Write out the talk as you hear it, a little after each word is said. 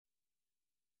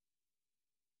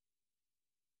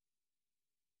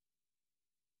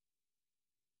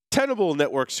Tenable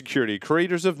Network Security,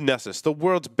 creators of Nessus, the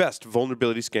world's best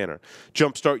vulnerability scanner.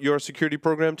 Jumpstart your security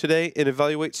program today and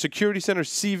evaluate Security Center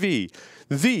CV,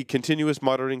 the continuous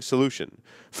monitoring solution.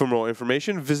 For more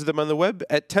information, visit them on the web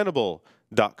at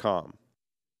tenable.com.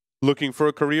 Looking for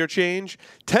a career change?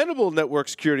 Tenable Network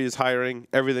Security is hiring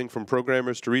everything from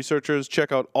programmers to researchers.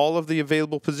 Check out all of the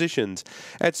available positions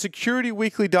at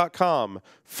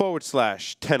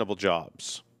securityweekly.com/Tenable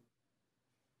Jobs.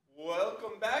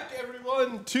 Welcome back,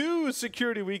 everyone, to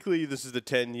Security Weekly. This is the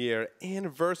 10-year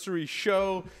anniversary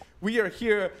show. We are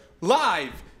here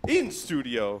live in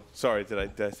studio. Sorry, did I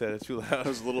say that too loud? That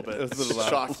was a little bit. It was a little loud.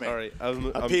 Shocked me. Sorry. I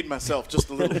peed myself just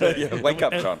a little bit. Yeah, wake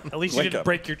up, John. At least you didn't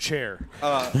break your chair.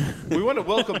 We want to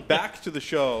welcome back to the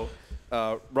show.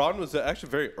 Ron was actually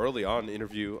very early on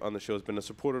interview on the show. Has been a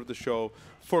supporter of the show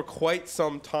for quite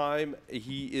some time.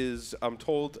 He is, I'm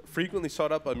told, frequently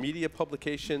sought up a media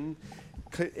publication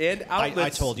and outlets. I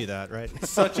told you that, right?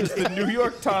 Such as the New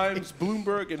York Times,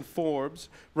 Bloomberg, and Forbes.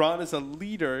 Ron is a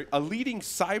leading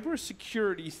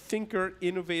cybersecurity thinker,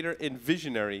 innovator, and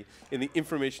visionary in the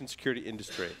information security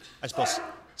industry. I suppose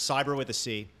cyber with a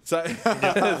C.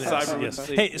 Cyber with a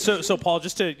C. Hey, so Paul,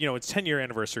 just to it's 10-year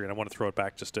anniversary, and I want to throw it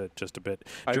back just a bit.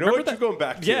 I know what you're going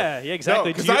back to. Yeah,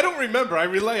 exactly. Because I don't remember. I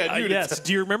relay on you. Yes.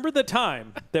 Do you remember the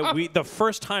time that the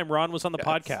first time Ron was on the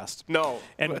podcast? No.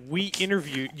 And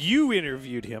you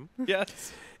interviewed him.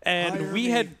 Yes. And we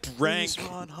had drank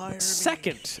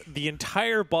second the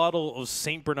entire bottle of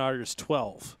St. Bernard's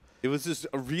 12. It was just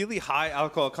a really high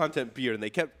alcohol content beer, and they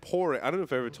kept pouring. I don't know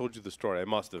if I ever told you the story. I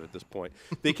must have at this point.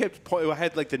 They kept pouring. I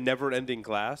had like the never-ending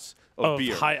glass of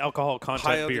beer. High alcohol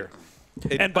content beer.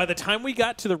 And by the time we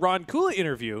got to the Ron Gula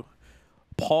interview,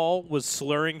 Paul was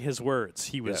slurring his words.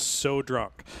 He was so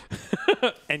drunk.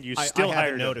 And you still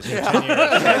hired him. noticed in 10 years.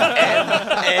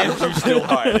 and you still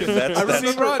hired him.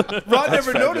 That's Ron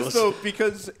never noticed, though,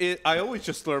 because I always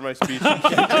just slur my speech. Ron's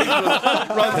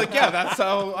like, yeah, that's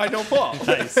how I know Paul.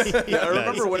 Nice. Yeah, I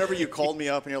remember whenever you called me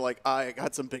up and you're like, I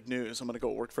got some big news. I'm going to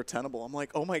go work for Tenable. I'm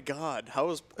like, oh, my God,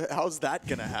 how's that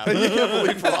going to happen? I can't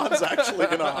believe Ron's actually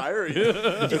going to hire you.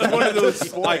 It's one of those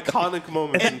iconic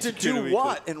moments. And to do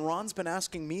what? And Ron's been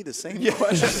asking me the same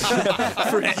question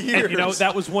for years. And,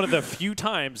 that was one of the few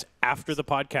times after the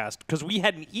podcast, because we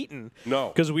hadn't eaten. No.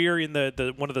 Because we were in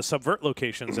the one of the Subvert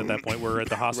locations at that point. We were at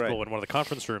the hospital in one of the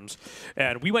conference rooms.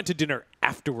 And we went to dinner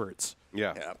afterwards.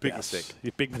 Yeah, big mistake.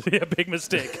 Big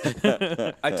mistake.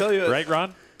 I tell you. Right,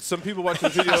 Ron? Some people watching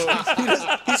the video.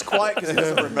 He's quiet because he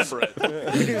doesn't remember it.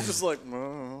 He's just like,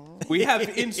 We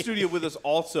have in studio with us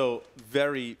also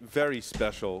very, very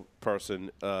special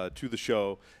person to the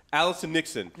show. Allison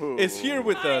Nixon is here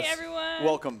with us. Hi, everyone.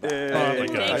 welcome back. Oh, my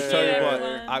gosh. I tell you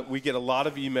everyone. what, we get a lot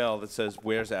of email that says,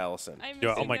 "Where's Allison?" I miss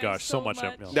Yeah, oh you my guys gosh, so much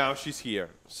email. Now she's here.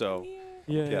 So,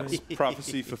 Yeah. yes,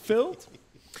 prophecy fulfilled.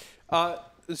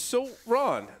 So,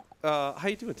 Ron, how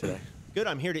you doing today? Good.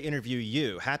 I'm here to interview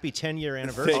you. Happy 10-year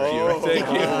anniversary. Thank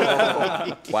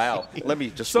you. wow. Let me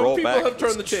just Some roll people back. have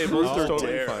turned the tables. Oh, It's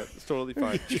totally dear. fine. It's totally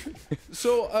fine.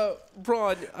 So,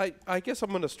 Ron, I guess I'm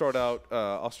going to start out.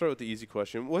 I'll start with the easy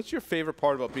question. What's your favorite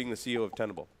part about being the CEO of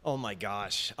Tenable? Oh, my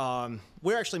gosh.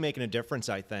 We're actually making a difference,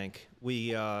 I think. We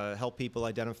help people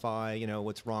identify,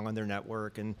 what's wrong on their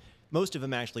network, and most of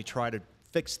them actually try to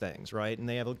fix things, right? And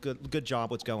they have a good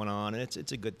job what's going on, and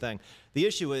it's a good thing. The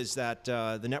issue is that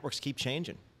the networks keep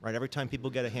changing, right? Every time people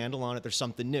get a handle on it, there's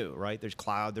something new, right? There's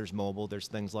cloud, there's mobile, there's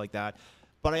things like that.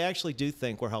 But I actually do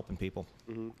think we're helping people.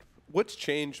 Mm-hmm. What's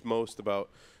changed most about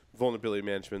vulnerability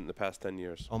management in the past 10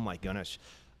 years? Oh, my goodness.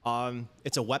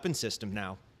 It's a weapon system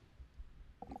now.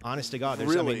 Honest to God,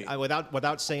 Really?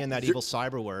 without saying that evil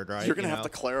cyber word, right? You're going to have to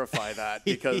clarify that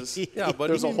because but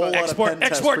there's a whole lot export- of pen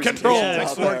test export control. presentations out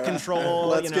export there. control.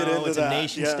 Let's get into it's that. a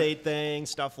nation Yeah. state thing,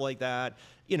 stuff like that.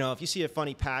 If you see a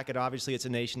funny packet, obviously it's a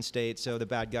nation state, so the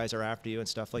bad guys are after you and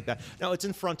stuff like that. No, it's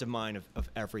in front of mind of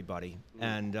everybody,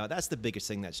 and that's the biggest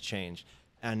thing that's changed.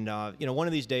 And, one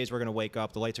of these days we're going to wake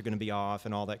up, the lights are going to be off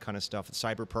and all that kind of stuff.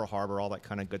 Cyber Pearl Harbor, all that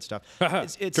kind of good stuff.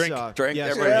 It's, Drink. Drink.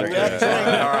 yes. Everybody drink.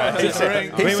 All right. He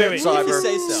said Wait.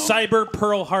 cyber. Cyber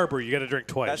Pearl Harbor. You got to drink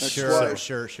twice. Sure.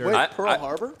 Wait, Pearl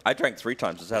Harbor? I drank 3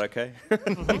 times. Is that okay?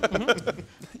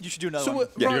 You should do another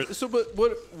So,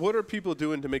 one. what are people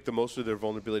doing to make the most of their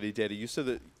vulnerability data? You said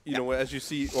that, as you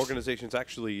see organizations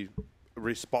actually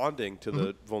responding to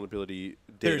the vulnerability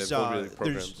data, vulnerability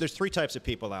programs. There's 3 types of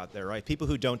people out there, right? People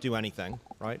who don't do anything,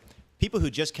 right? People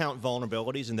who just count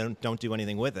vulnerabilities and then don't do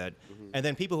anything with it, and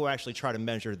then people who actually try to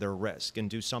measure their risk and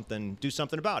do something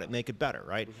about it, make it better,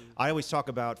 right? I always talk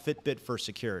about Fitbit for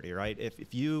security, right?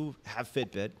 If you have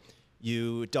Fitbit,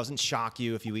 It doesn't shock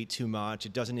you if you eat too much.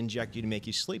 It doesn't inject you to make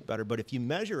you sleep better. But if you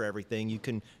measure everything, you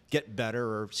can get better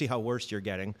or see how worse you're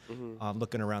getting,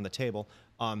 looking around the table.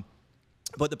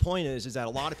 But the point is that a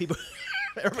lot of people.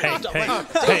 Hey,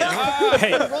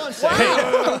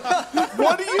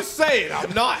 What are you saying?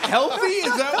 I'm not healthy?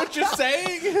 Is that what you're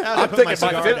saying? I'm thinking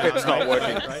my Fitbit's not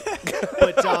working.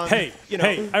 But, hey,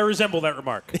 I resemble that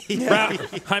remark.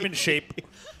 I'm in shape.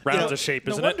 Round's a shape,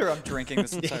 isn't No it? wonder I'm drinking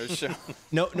this entire show.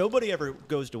 Nobody ever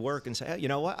goes to work and say, hey, you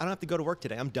know what? I don't have to go to work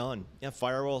today. I'm done. Yeah,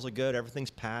 firewalls are good.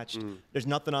 Everything's patched. There's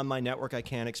nothing on my network I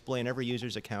can't explain. Every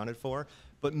user's accounted for.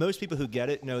 But most people who get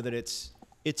it know that it's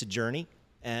a journey.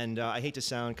 And I hate to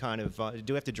sound kind of.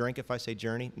 Do I have to drink if I say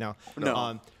journey? No.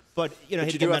 But I hate to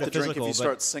you get do have to drink metaphysical. if you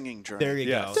start singing Journey. There you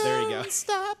go. There you go.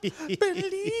 Stop believing.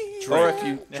 Or if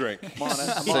you Drink. I'm on it.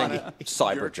 I'm sing on it.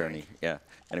 Cyber Journey. Yeah.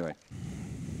 Anyway.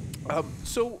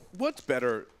 So what's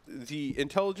better, the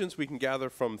intelligence we can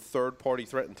gather from third-party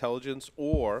threat intelligence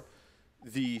or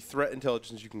the threat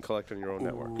intelligence you can collect on your own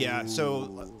network? Yeah,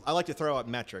 so I like to throw out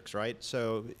metrics, right?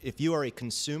 So if you are a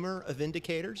consumer of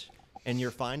indicators and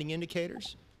you're finding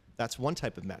indicators, that's one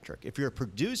type of metric. If you're a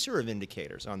producer of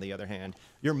indicators, on the other hand,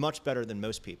 you're much better than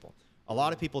most people. A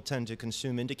lot of people tend to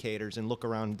consume indicators and look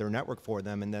around their network for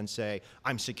them and then say,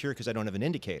 I'm secure because I don't have an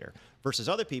indicator, versus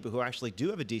other people who actually do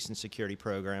have a decent security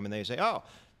program and they say, oh,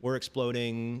 we're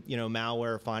exploding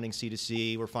malware, finding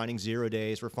C2C, we're finding 0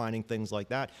 days, we're finding things like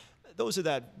that. Those are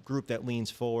that group that leans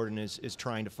forward and is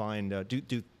trying to find,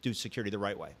 do security the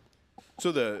right way.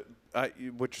 So what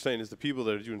you're saying is the people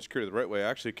that are doing security the right way are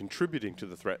actually contributing to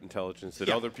the threat intelligence that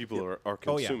other people are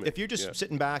consuming. Oh, yeah. If you're just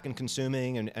sitting back and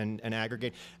consuming and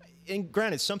aggregate, and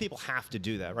granted, some people have to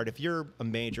do that, right? If you're a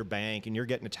major bank and you're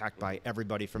getting attacked by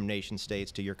everybody from nation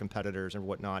states to your competitors and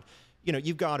whatnot,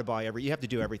 you've got to buy you have to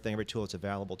do everything, every tool that's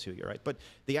available to you, right? But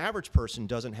the average person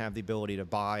doesn't have the ability to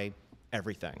buy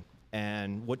everything.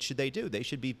 And what should they do? They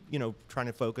should be, trying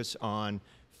to focus on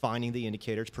finding the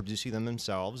indicators, producing them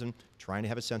themselves, and trying to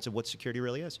have a sense of what security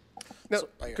really is. Now,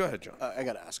 go ahead, John. I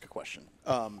got to ask a question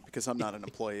because I'm not an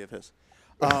employee of his.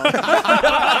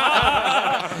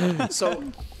 So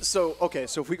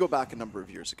if we go back a number of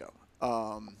years ago,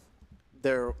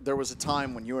 there was a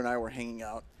time when you and I were hanging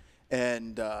out,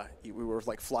 and we were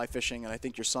like fly fishing, and I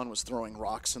think your son was throwing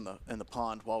rocks in the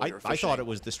pond while we were fishing. I thought it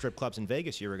was the strip clubs in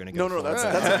Vegas you were going to go. No, that's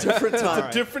a different time.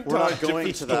 It's a different We're time, not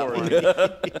going to different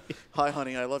that one. Hi,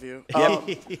 honey, I love you.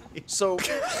 So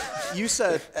you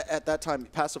said at that time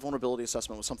passive vulnerability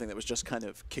assessment was something that was just kind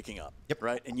of kicking up,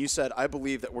 right? And you said, I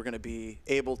believe that we're going to be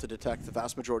able to detect the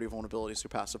vast majority of vulnerabilities through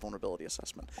passive vulnerability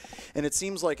assessment. And it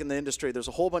seems like in the industry, there's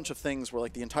a whole bunch of things where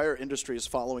like the entire industry is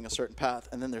following a certain path,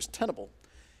 and then there's Tenable.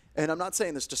 And I'm not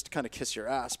saying this just to kind of kiss your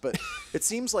ass, but it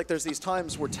seems like there's these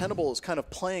times where Tenable is kind of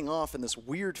playing off in this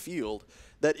weird field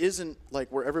that isn't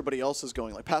like where everybody else is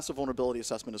going. Like passive vulnerability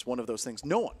assessment is one of those things.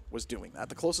 No one was doing that.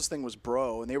 The closest thing was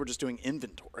Bro, and they were just doing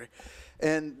inventory.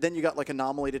 And then you got like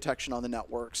anomaly detection on the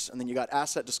networks, and then you got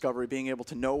asset discovery, being able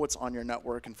to know what's on your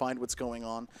network and find what's going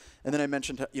on. And then I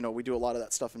mentioned, we do a lot of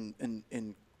that stuff in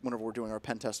whenever we're doing our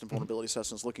pen test and vulnerability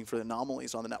assessments, looking for the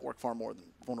anomalies on the network far more than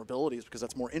vulnerabilities, because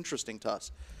that's more interesting to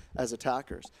us as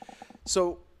attackers.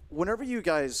 So whenever you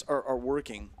guys are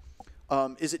working,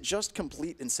 is it just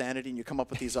complete insanity and you come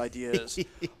up with these ideas?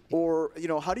 Or,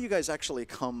 how do you guys actually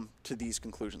come to these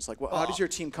conclusions? Like, how does your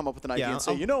team come up with an idea and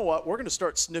say, you know what, we're going to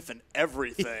start sniffing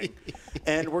everything,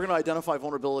 and we're going to identify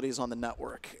vulnerabilities on the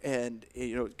network, and,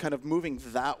 kind of moving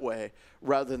that way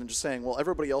rather than just saying, well,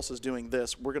 everybody else is doing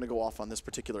this, we're going to go off on this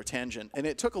particular tangent. And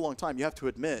it took a long time, you have to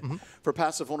admit, for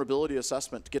passive vulnerability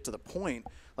assessment to get to the point.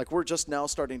 Like, we're just now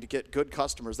starting to get good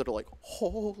customers that are like,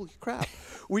 holy crap.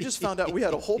 We just found out we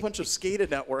had a whole bunch of SCADA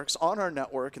networks on our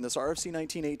network in this RFC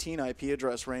 1918 IP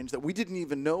address range that we didn't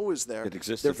even know was there. It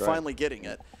existed, They're finally getting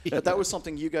it. But that was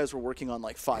something you guys were working on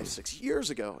like 5-6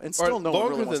 years ago, and still no one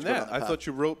really wants to go down that I path. thought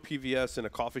you wrote PVS in a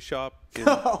coffee shop. Yep.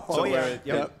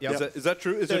 Is that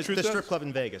true? Is that true? The strip club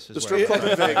in Vegas. The strip club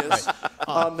in Vegas,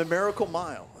 the Miracle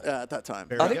Mile at that time.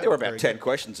 I think there were about 10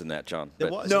 questions in that, John. There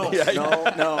was.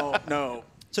 No.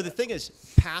 So the thing is,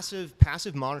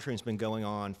 passive monitoring has been going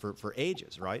on for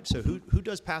ages, right? So who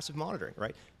does passive monitoring,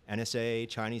 right? NSA,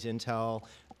 Chinese intel,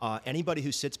 anybody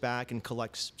who sits back and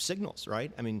collects signals,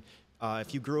 right? I mean,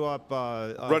 if you grew up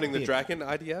running the Draken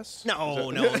IDS?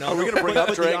 No. Are we going to bring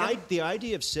up Dragon? The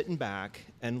idea of sitting back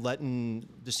and letting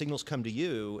the signals come to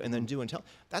you and then do intel.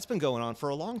 That's been going on for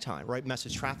a long time, right?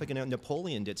 Message traffic, and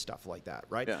Napoleon did stuff like that,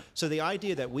 right? Yeah. So the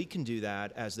idea that we can do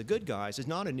that as the good guys is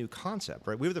not a new concept,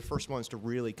 right? We were the first ones to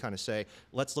really kind of say,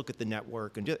 let's look at the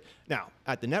network and do it. Now,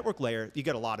 at the network layer, you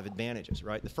get a lot of advantages,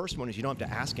 right? The first one is you don't have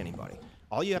to ask anybody.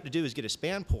 All you have to do is get a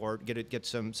span port, get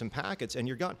some packets, and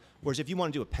you're gone. Whereas if you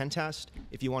want to do a pen test,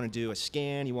 if you want to do a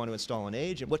scan, you want to install an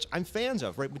agent, which I'm fans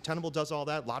of, right? Tenable does all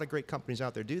that. A lot of great companies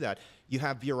out there do that. You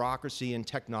have bureaucracy and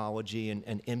technology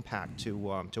and impact to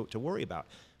worry about.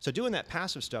 So doing that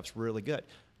passive stuff's really good.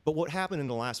 But what happened in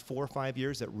the last 4 or 5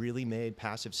 years that really made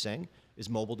passive sing is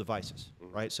mobile devices,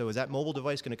 right? So is that mobile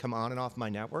device going to come on and off my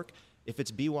network? If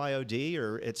it's BYOD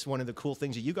or it's one of the cool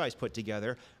things that you guys put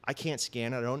together, I can't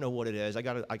scan it. I don't know what it is. I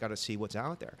gotta see what's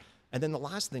out there. And then the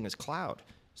last thing is cloud.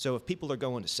 So if people are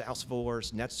going to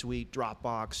Salesforce, NetSuite,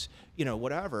 Dropbox,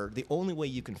 whatever, the only way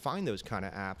you can find those kind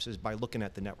of apps is by looking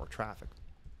at the network traffic.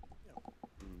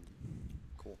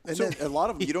 Cool. And then a lot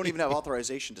of them, you don't even have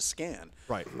authorization to scan.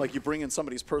 Right. Like you bring in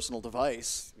somebody's personal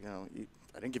device,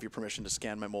 I didn't give you permission to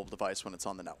scan my mobile device when it's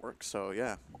on the network. So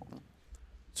yeah.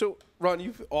 So, Ron,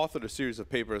 you've authored a series of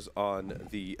papers on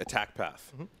the attack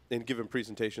path and given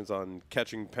presentations on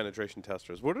catching penetration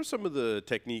testers. What are some of the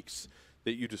techniques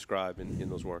that you describe in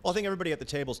those works? Well, I think everybody at the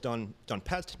table's done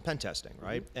pen testing,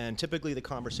 right? And typically the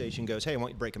conversation goes, hey, I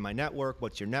want you breaking my network.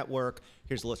 What's your network?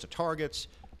 Here's a list of targets.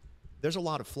 There's a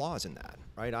lot of flaws in that,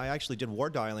 right? I actually did war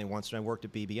dialing once when I worked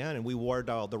at BBN, and we war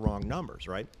dialed the wrong numbers,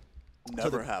 right?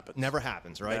 Never happens. Never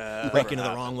happens, right? Never Break into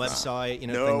the wrong website,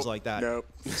 things like that. Nope.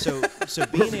 So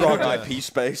being able Wrong to, IP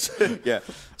space. Yeah.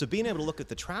 so being able to look at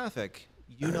the traffic,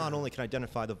 you not only can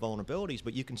identify the vulnerabilities,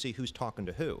 but you can see who's talking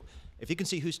to who. If you can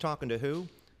see who's talking to who,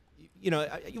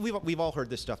 we've all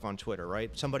heard this stuff on Twitter, right?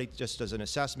 Somebody just does an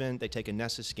assessment, they take a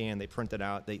Nessus scan, they print it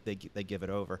out, they give it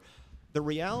over. The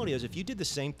reality is, if you did the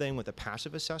same thing with a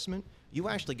passive assessment, you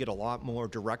actually get a lot more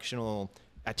directional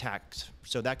attacks.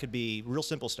 So that could be real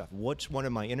simple stuff. Which one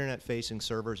of my internet-facing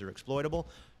servers are exploitable?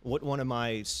 What one of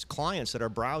my clients that are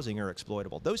browsing are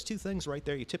exploitable? Those two things right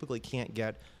there, you typically can't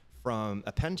get from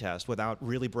a pen test without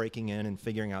really breaking in and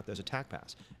figuring out those attack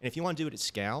paths. And if you want to do it at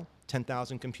scale,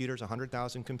 10,000 computers,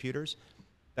 100,000 computers,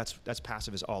 that's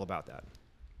passive is all about that.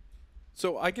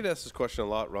 So I get asked this question a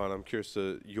lot, Ron. I'm curious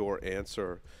to your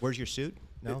answer. Where's your suit?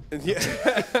 No?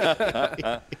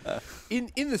 Yeah. in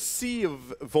the sea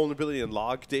of vulnerability and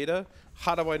log data,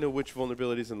 how do I know which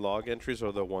vulnerabilities and log entries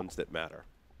are the ones that matter?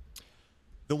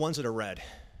 The ones that are red.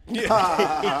 The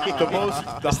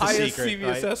highest secret,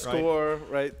 CVSS score,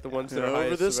 right? The ones that are highest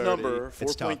over this severity. number,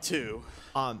 4.2.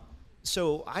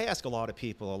 So I ask a lot of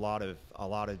people a lot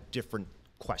of different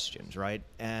questions, right?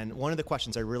 And one of the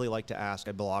questions I really like to ask,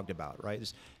 I blogged about, right,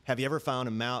 is have you ever found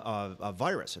a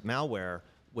virus, a malware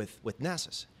with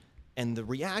Nessus? And the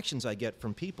reactions I get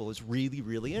from people is really,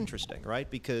 really interesting, right?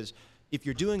 Because if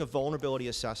you're doing a vulnerability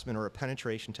assessment or a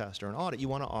penetration test or an audit, you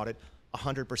want to audit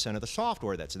 100% of the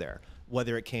software that's there,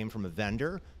 whether it came from a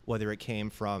vendor, whether it came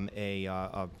from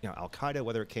Al-Qaeda,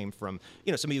 whether it came from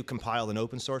somebody who compiled an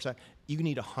open source. You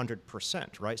need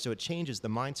 100%, right? So it changes the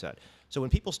mindset. So when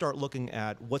people start looking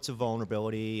at what's a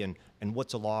vulnerability and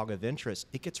what's a log of interest,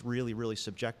 it gets really, really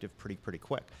subjective pretty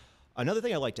quick. Another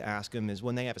thing I like to ask them is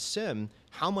when they have a SIM,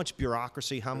 how much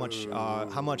bureaucracy, how much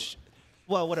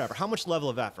level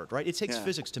of effort, right? It takes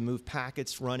physics to move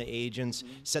packets, run agents,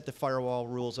 set the firewall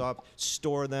rules up,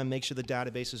 store them, make sure the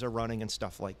databases are running and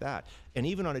stuff like that. And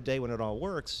even on a day when it all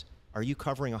works, are you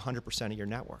covering 100% of your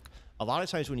network? A lot of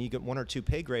times when you get 1 or 2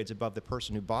 pay grades above the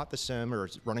person who bought the SIM or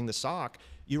is running the SOC,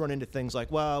 you run into things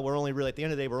like, well, we're only really, at the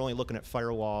end of the day, we're only looking at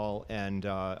firewall and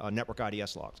network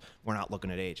IDS logs. We're not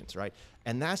looking at agents, right?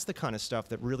 And that's the kind of stuff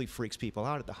that really freaks people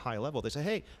out at the high level. They say,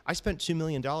 hey, I spent $2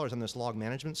 million on this log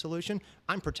management solution.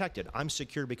 I'm protected. I'm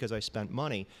secure because I spent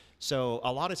money. So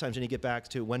a lot of times when you get back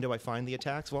to when do I find the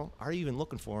attacks, well, are you even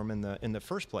looking for them in the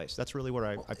first place? That's really where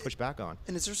I push back on.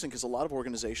 And it's interesting because a lot of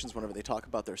organizations, whenever they talk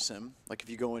about their SIM, like if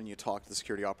you go in and you talk to the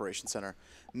Security Operations Center,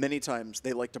 many times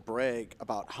they like to brag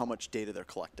about how much data they're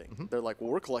collecting. They're like, well,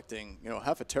 we're collecting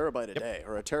half a terabyte a day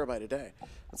or a terabyte a day.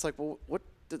 It's like, well, what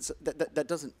does, that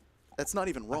doesn't. That's not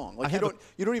even wrong. Like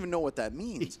you don't even know what that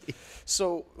means.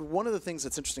 So one of the things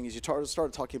that's interesting is you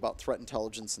started talking about threat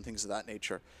intelligence and things of that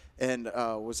nature, and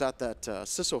was at that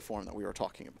CISO forum that we were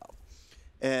talking about.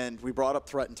 And we brought up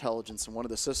threat intelligence, and one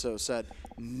of the CISOs said,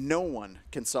 no one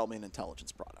can sell me an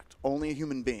intelligence product. Only a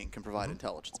human being can provide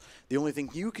intelligence. The only thing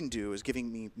you can do is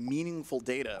giving me meaningful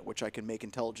data which I can make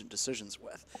intelligent decisions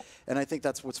with. And I think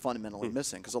that's what's fundamentally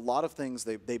missing, because a lot of things,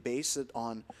 they base it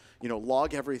on,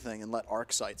 log everything and let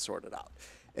ArcSight sort it out.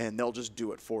 and they'll just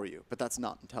do it for you. But that's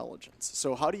not intelligence.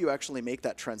 So how do you actually make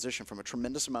that transition from a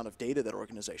tremendous amount of data that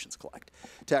organizations collect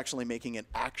to actually making an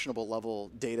actionable level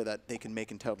data that they can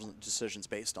make intelligent decisions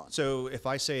based on? So if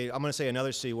I say, I'm going to say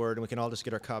another C word, and we can all just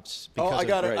get our cups. Oh, I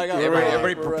got it. I got it.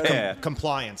 Everybody prepare.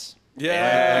 Compliance.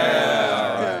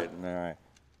 Yeah. All right.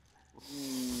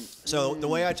 So the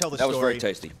way I tell the That story. was very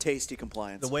tasty. Tasty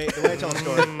compliance. The way I tell the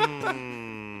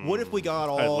story. What if we got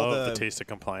all I love the taste of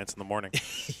compliance in the morning.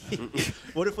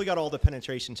 What if we got all the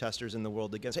penetration testers in the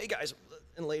world that goes, hey guys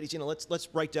and ladies, let's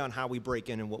write down how we break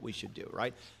in and what we should do,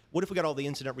 right? What if we got all the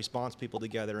incident response people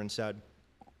together and said,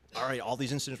 all right, all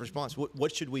these incident response,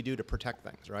 what should we do to protect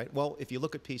things, right? Well, if you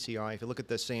look at PCI, if you look at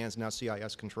the SANS, now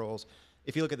CIS controls,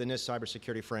 if you look at the NIST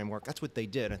cybersecurity framework, that's what they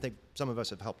did. I think some of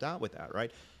us have helped out with that,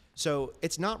 right? So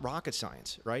it's not rocket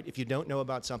science, right? If you don't know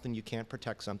about something, you can't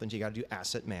protect something. So you got to do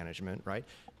asset management, right?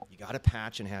 You got to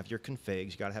patch and have your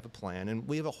configs. You got to have a plan. And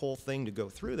we have a whole thing to go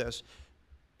through this.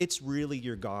 It's really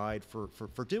your guide for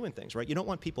doing things, right? You don't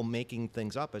want people making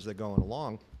things up as they're going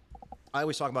along. I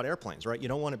always talk about airplanes, right? You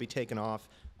don't want to be taken off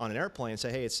on an airplane and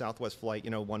say, hey, it's Southwest Flight,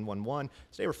 111.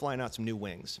 Today we're flying out some new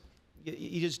wings.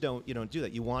 You just don't do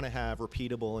that. You want to have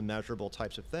repeatable and measurable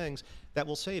types of things that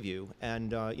will save you,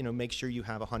 and make sure you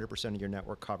have 100% of your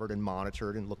network covered and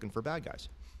monitored and looking for bad guys.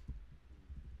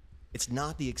 It's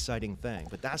not the exciting thing,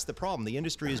 but that's the problem. The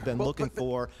industry has been looking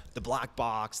for the black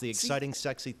box, the exciting,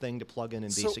 sexy thing to plug in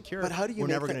and be secure. But how do you We're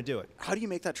never going to do it. How do you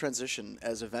make that transition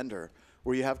as a vendor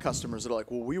where you have customers that are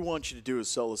like, well, we want you to do is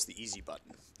sell us the easy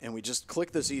button, and we just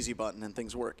click this easy button and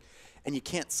things work. And you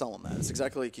can't sell them that. It's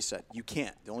exactly like you said. You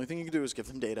can't. The only thing you can do is give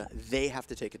them data. They have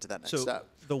to take it to that next step.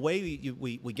 The way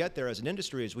we get there as an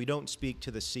industry is we don't speak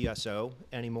to the CSO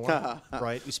anymore,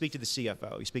 right? We speak to the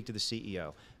CFO. We speak to the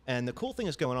CEO. And the cool thing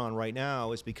that's going on right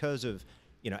now is because of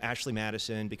Ashley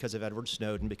Madison, because of Edward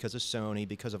Snowden, because of Sony,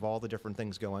 because of all the different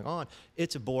things going on,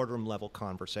 it's a boardroom level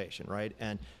conversation, right?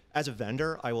 And as a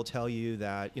vendor, I will tell you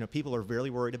that people are really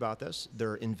worried about this.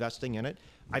 They're investing in it.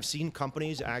 I've seen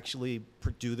companies actually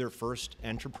do their first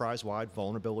enterprise-wide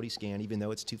vulnerability scan, even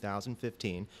though it's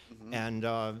 2015. Mm-hmm.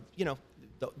 And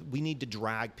we need to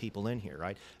drag people in here,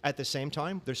 right? At the same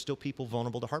time, there's still people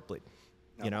vulnerable to Heartbleed.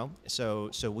 So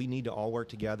we need to all work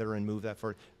together and move that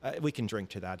forward. We can drink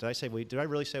to that. Did I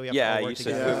really say we have to all work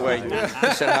together? You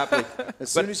said happily.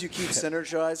 As soon as you keep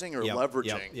synergizing or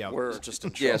leveraging, we're just in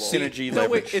trouble. Yeah, synergy, No,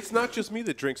 leverage. wait, it's not just me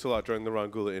that drinks a lot during the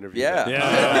Ron Gula interview. Yeah.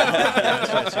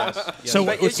 Yes.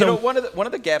 So one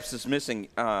of the gaps that's missing.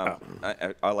 I'll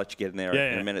let you get in there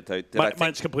in a minute, though.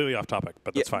 Mine's completely off topic,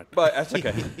 but that's fine. But that's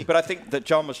okay. But I think that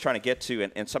John was trying to get to,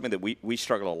 and something that we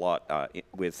struggle a lot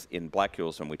with in Black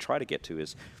Hills, and we try to get to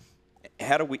is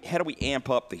how do we amp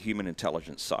up the human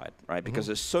intelligence side, right? Because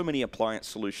there's so many appliance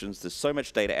solutions, there's so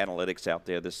much data analytics out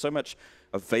there, there's so much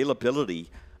availability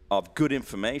of good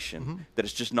information that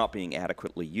it's just not being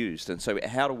adequately used. And so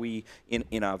how do we,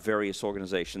 in our various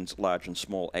organizations, large and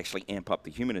small, actually amp up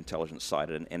the human intelligence side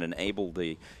and enable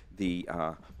the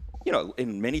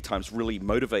in many times really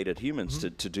motivated humans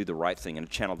to do the right thing and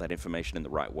channel that information in the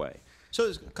right way? So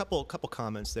there's a couple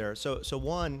comments there. So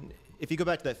one, if you go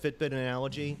back to that Fitbit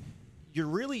analogy,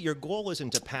 your goal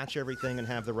isn't to patch everything and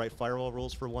have the right firewall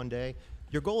rules for one day.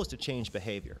 Your goal is to change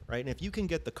behavior, right? And if you can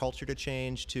get the culture to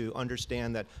change, to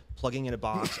understand that plugging in a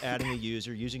box, adding a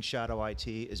user, using shadow IT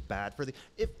is bad for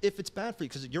if it's bad for you,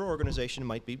 because your organization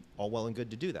might be all well and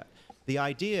good to do that. The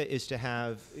idea is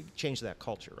to change that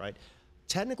culture, right?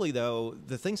 Technically, though,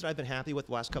 the things that I've been happy with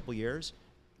the last couple of years,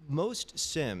 most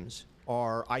SIMs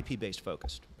are IP-based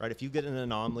focused, right? If you get an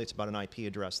anomaly, it's about an IP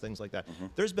address, things like that.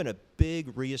 There's been a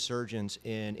big resurgence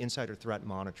in insider threat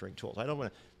monitoring tools. I don't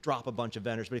want to drop a bunch of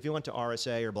vendors, but if you went to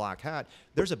RSA or Black Hat,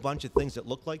 there's a bunch of things that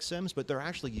look like SIMs, but they're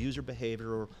actually user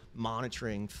behavior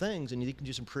monitoring things, and you can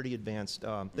do some pretty advanced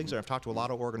things there. I've talked to a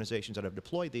lot of organizations that have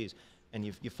deployed these, and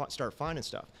you start finding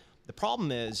stuff. The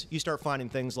problem is you start finding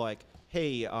things like,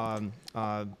 hey,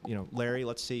 Larry,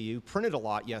 let's see, you printed a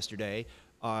lot yesterday.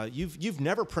 You've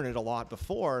never printed a lot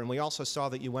before, and we also saw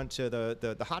that you went to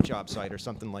the hot job site or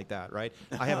something like that, right?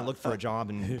 I haven't looked for a job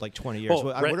in like 20 years.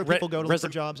 Where do people go to look for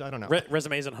jobs? I don't know.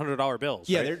 Resumes and $100 bills.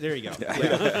 Yeah, right? there you go.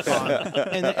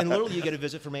 And literally you get a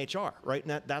visit from HR, right?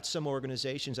 And that's some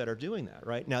organizations that are doing that,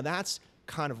 right? Now that's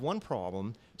kind of one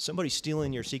problem. Somebody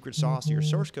stealing your secret sauce or your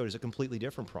source code is a completely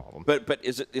different problem. But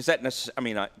is that necessary? I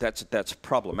mean, that's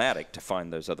problematic to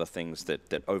find those other things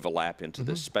that overlap into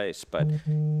this space, but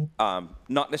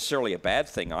not necessarily a bad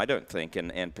thing, I don't think,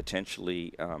 and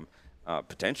potentially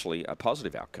potentially a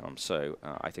positive outcome. So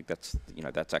I think that's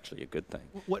actually a good thing.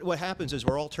 What happens is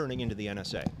we're all turning into the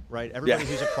NSA, right? Everybody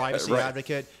who's a privacy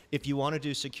advocate, if you want to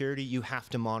do security, you have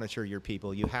to monitor your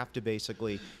people. You have to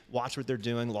basically watch what they're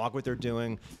doing, log what they're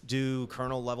doing, do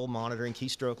kernel level monitoring,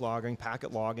 keystroke logging,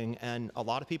 packet logging, and a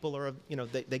lot of people are,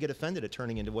 they get offended at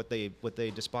turning into what they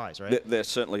despise, right? There's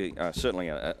certainly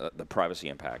the privacy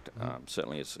impact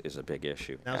certainly is a big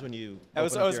issue. Now's when you. I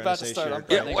was about to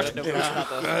start.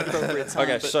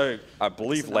 Okay, so I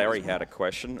believe Larry had a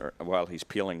question while he's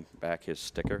peeling back his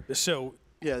sticker. So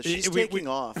yeah, she's taking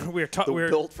off the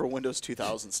built for Windows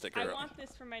 2000 sticker. I want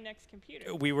this for my next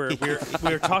computer. We were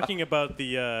talking about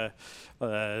the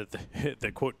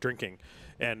quote drinking,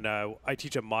 and I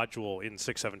teach a module in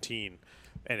 617,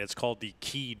 and it's called the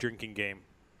key drinking game,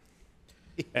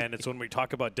 and it's when we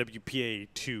talk about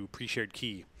WPA2 pre-shared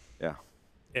key. Yeah.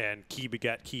 And key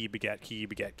begat key begat key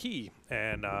begat key.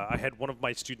 And I had one of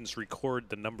my students record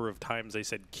the number of times they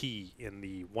said key in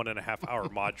the 1.5-hour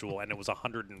module, and it was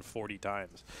 140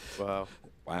 times. Wow.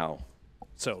 Wow.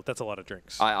 So that's a lot of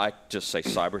drinks. I just say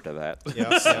cyber to that.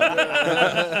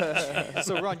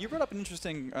 So Ron, you brought up an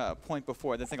interesting point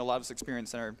before that I think a lot of us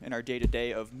experience in our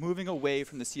day-to-day of moving away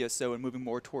from the CSO and moving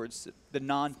more towards the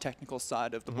non-technical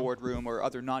side of the boardroom or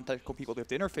other non-technical people they have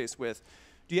to interface with.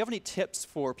 Do you have any tips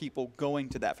for people going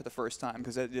to that for the first time?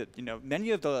 Because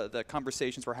many of the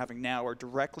conversations we're having now are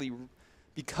directly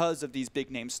because of these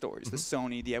big name stories, the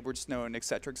Sony, the Edward Snowden, et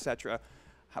cetera, et cetera.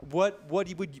 What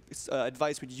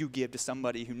advice would you give to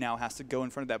somebody who now has to go in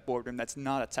front of that boardroom that's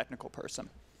not a technical person?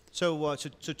 So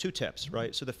two tips,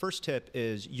 right? So the first tip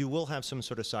is you will have some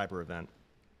sort of cyber event.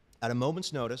 At a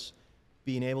moment's notice,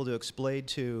 being able to explain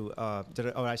to, I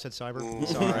said cyber?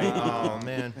 Sorry. Oh,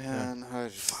 man.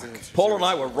 Paul and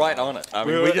I were right on it. I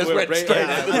mean, we just went straight into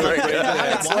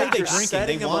it. Why are they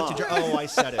drinking? They want to drink. Oh, I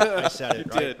said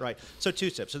it. Right. So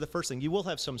two tips. So the first thing, you will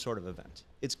have some sort of event.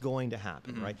 It's going to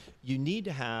happen, right? You need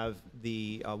to have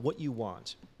the what you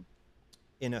want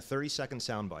in a 30-second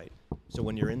soundbite. So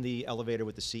when you're in the elevator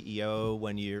with the CEO,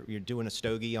 when you're doing a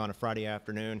stogie on a Friday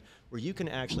afternoon, where you can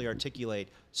actually articulate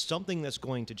something that's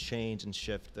going to change and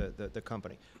shift the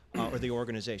company or the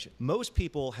organization. Most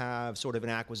people have sort of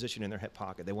an acquisition in their hip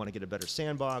pocket. They want to get a better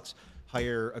sandbox,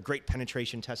 hire a great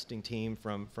penetration testing team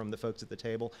from the folks at the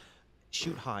table.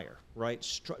 Shoot higher, right?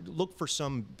 Look for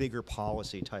some bigger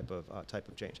policy type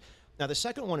of change. Now the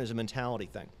second one is a mentality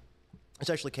thing. This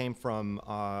actually came from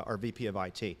our VP of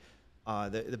IT.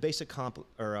 The basic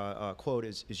quote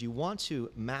is you want to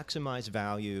maximize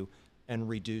value and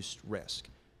reduce risk.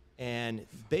 And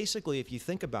basically, if you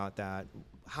think about that,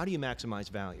 how do you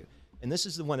maximize value? And this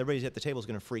is the one everybody at the table is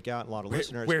going to freak out. A lot of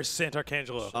listeners. Where's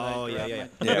Sant'Arcangelo? Oh, yeah.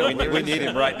 We need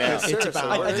him right now.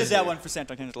 I did that one for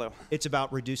Sant'Arcangelo. It's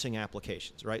about reducing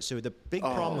applications, right? So the big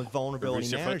problem with vulnerability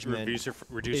management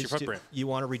reduce your footprint. You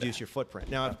want to reduce your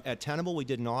footprint. Now, at Tenable, we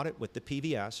did an audit with the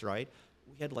PVS, right?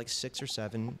 We had like 6 or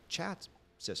 7 chat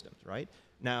systems, right?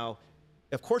 Now,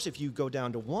 of course, if you go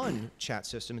down to one chat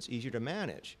system, it's easier to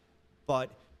manage. But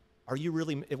are you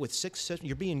really, with 6 systems,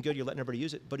 you're being good, you're letting everybody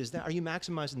use it, but are you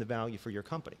maximizing the value for your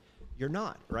company? You're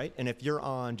not, right? And if you're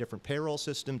on different payroll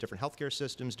systems, different healthcare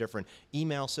systems, different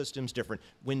email systems, different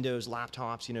Windows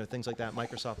laptops, things like that,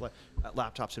 Microsoft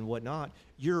laptops and whatnot,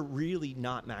 you're really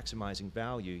not maximizing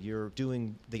value. You're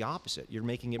doing the opposite. You're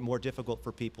making it more difficult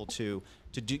for people to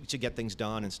get things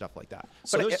done and stuff like that.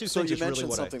 So those two things you is mentioned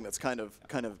really something that's kind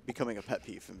of becoming a pet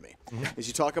peeve for me. Is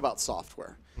you talk about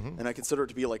software, and I consider it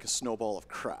to be like a snowball of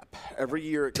crap. Every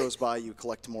year it goes by, you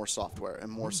collect more software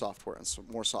and more software and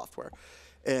more software.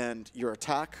 And your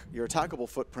attackable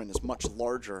footprint is much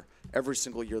larger every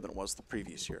single year than it was the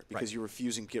previous year because you're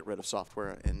refusing to get rid of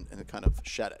software and kind of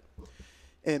shed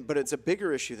it. But it's a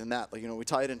bigger issue than that. Like, we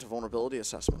tie it into vulnerability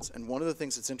assessments. And one of the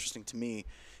things that's interesting to me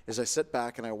is I sit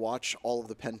back and I watch all of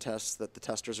the pen tests that the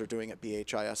testers are doing at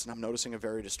BHIS, and I'm noticing a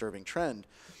very disturbing trend.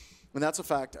 And that's a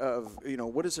fact of,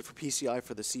 what is it for PCI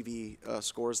for the CV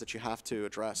scores that you have to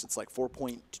address? It's like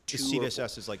 4.2.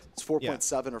 CVSS is like... It's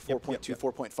 4.7 or 4.2,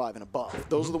 4.5 and above.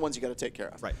 Those are the ones you got to take care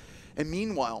of. Right. And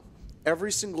meanwhile,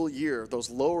 every single year, those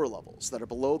lower levels that are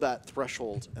below that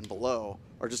threshold and below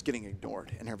are just getting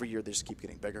ignored. And every year, they just keep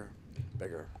getting bigger,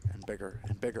 bigger, and bigger,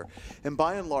 and bigger. And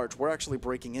by and large, we're actually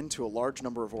breaking into a large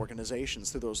number of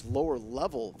organizations through those lower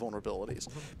level vulnerabilities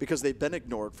because they've been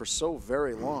ignored for so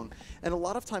very long. And a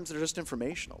lot of times, they're just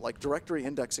informational. Like directory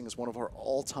indexing is one of our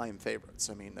all-time favorites.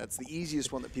 I mean, that's the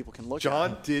easiest one that people can look at.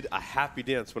 John did a happy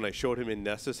dance when I showed him in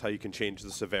Nessus how you can change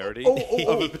the severity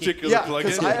of a particular plugin. Yeah,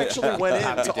 because I actually went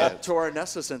into our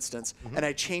Nessus instance and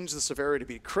I changed the severity to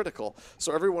be critical.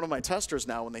 So every one of my testers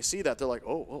now, when they see that, they're like,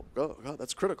 oh, God,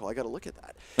 that's critical. I got to look at at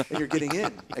that. And you're getting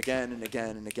in again and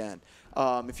again and again.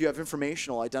 If you have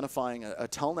informational identifying a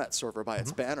telnet server by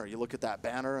its banner, you look at that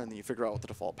banner and then you figure out what the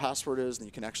default password is, and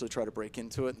you can actually try to break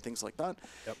into it and things like that.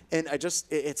 And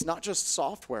it's not just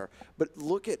software, but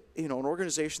look at an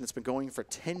organization that's been going for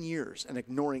 10 years and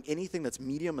ignoring anything that's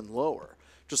medium and lower.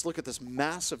 Just look at this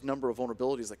massive number of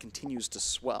vulnerabilities that continues to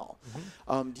swell.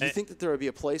 Do you think that there would be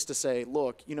a place to say,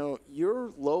 look,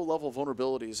 your low-level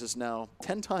vulnerabilities is now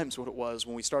 10 times what it was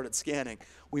when we started scanning.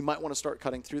 We might want to start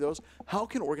cutting through those. How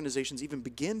can organizations even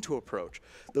begin to approach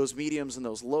those mediums and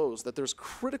those lows, that there's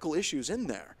critical issues in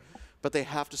there, but they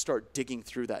have to start digging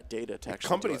through that data to actually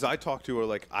Companies I talk to are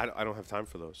like, I don't have time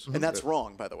for those. And that's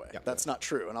wrong, by the way. That's not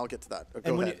true, and I'll get to that.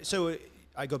 Go ahead. So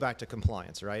I go back to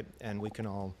compliance, right? And we can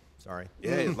all... Sorry.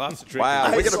 Yeah, lots of drinking. Wow,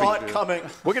 I saw it coming.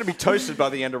 We're going to be toasted by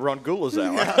the end of Ron Gula's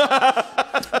hour.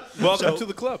 Welcome to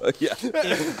the club.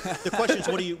 The question is,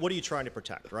 what are you trying to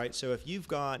protect, right? So if you've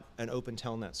got an open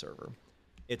telnet server,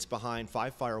 it's behind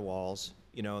 5 firewalls.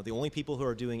 The only people who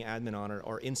are doing admin on it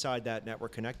are inside that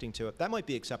network connecting to it. That might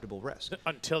be acceptable risk.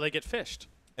 Until they get phished.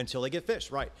 Until they get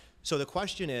phished, right. So the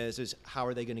question is how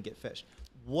are they going to get phished?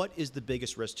 What is the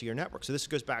biggest risk to your network? So this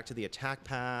goes back to the attack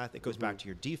path. It goes back to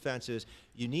your defenses.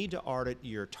 You need to audit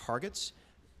your targets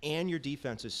and your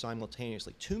defenses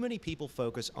simultaneously. Too many people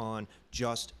focus on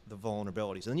just the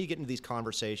vulnerabilities. And then you get into these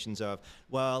conversations of,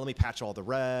 well, let me patch all the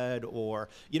red, or,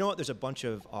 you know what, there's a bunch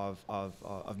of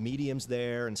mediums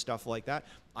there and stuff like that.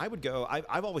 I would go,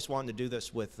 I've always wanted to do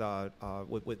this with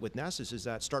Nessus, is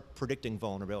that start predicting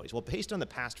vulnerabilities. Well, based on the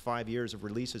past 5 years of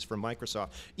releases from Microsoft,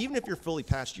 even if you're fully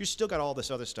patched, you still got all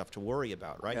this other stuff to worry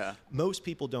about, right? Yeah. Most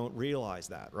people don't realize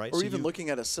that, right? Or So even looking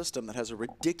at a system that has a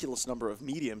ridiculous number of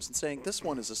mediums and saying, this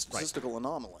one is a statistical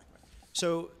anomaly.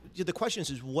 So the question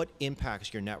is what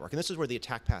impacts your network? And this is where the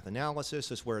attack path analysis,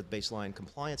 this is where baseline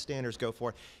compliance standards go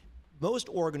for. Most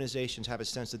organizations have a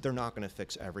sense that they're not going to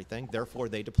fix everything. Therefore,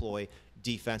 they deploy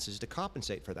defenses to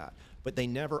compensate for that. But they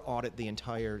never audit the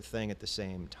entire thing at the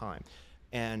same time.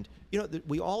 And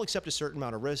we all accept a certain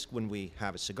amount of risk when we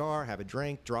have a cigar, have a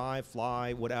drink, drive,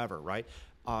 fly, whatever, right?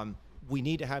 We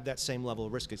need to have that same level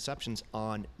of risk exceptions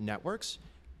on networks,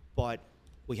 but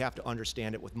we have to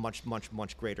understand it with much, much,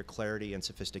 much greater clarity and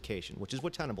sophistication, which is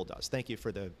what Tenable does. Thank you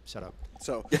for the setup.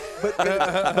 So, but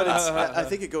I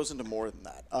think it goes into more than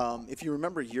that. If you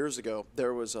remember years ago,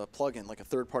 there was a plugin, like a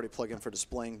third-party plugin for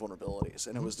displaying vulnerabilities,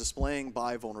 and it was displaying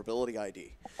by vulnerability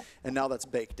ID, and now that's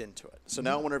baked into it. So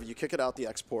now whenever you kick it out the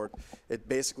export, it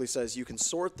basically says you can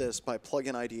sort this by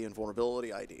plugin ID and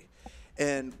vulnerability ID.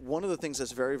 And one of the things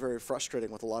that's very, very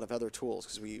frustrating with a lot of other tools,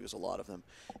 because we use a lot of them,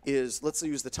 is let's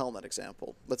use the Telnet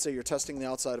example. Let's say you're testing the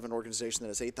outside of an organization that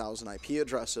has 8,000 IP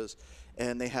addresses,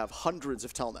 and they have hundreds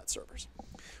of Telnet servers.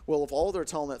 Well, if all their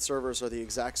Telnet servers are the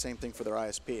exact same thing for their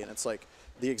ISP, and it's like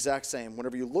the exact same,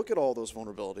 whenever you look at all those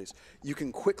vulnerabilities, you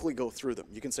can quickly go through them.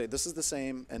 You can say, this is the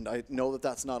same, and I know that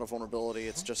that's not a vulnerability.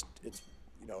 It's just, it's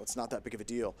not that big of a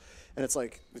deal. And it's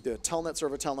like the Telnet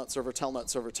server, Telnet server, Telnet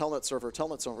server, Telnet server,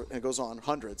 Telnet server, and it goes on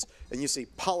hundreds. And you see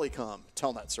Polycom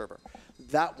Telnet server.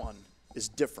 That one is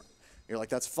different. You're like,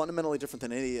 that's fundamentally different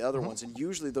than any of the other ones. And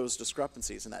usually those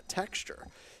discrepancies and that texture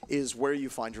is where you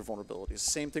find your vulnerabilities.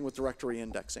 Same thing with directory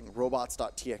indexing,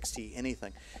 robots.txt,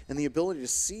 anything. And the ability to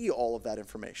see all of that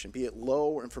information, be it low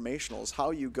or informational, is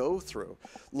how you go through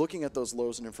looking at those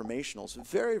lows and informationals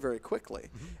very, very quickly.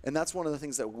 And that's one of the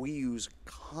things that we use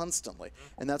constantly.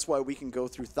 And that's why we can go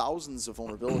through thousands of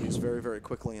vulnerabilities very, very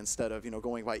quickly instead of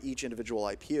going by each individual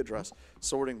IP address,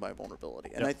 sorting by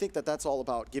vulnerability. And I think that that's all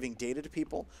about giving data to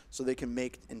people so they can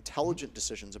make intelligent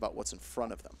decisions about what's in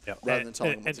front of them, rather than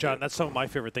telling them what and to John, do. that's some of my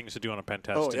favorite things to do on a pen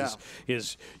test. Oh,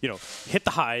 is hit the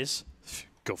highs,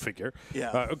 go figure.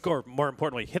 Yeah. Or more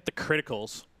importantly, hit the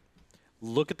criticals,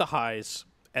 look at the highs,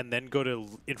 and then go to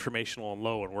informational and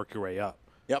low and work your way up.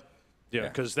 Yep. Yeah,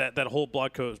 because that whole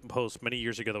blog post many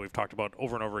years ago that we've talked about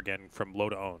over and over again, from low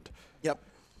to owned. Yep.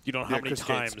 You don't know how many Chris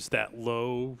Gates. times that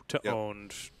low to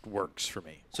owned works for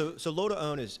me. So low to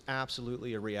own is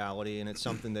absolutely a reality, and it's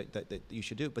something that you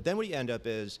should do. But then what you end up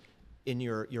is, in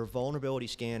your vulnerability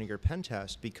scan or your pen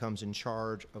test becomes in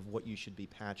charge of what you should be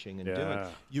patching and doing.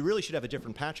 You really should have a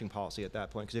different patching policy at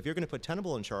that point, because if you're going to put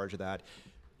Tenable in charge of that,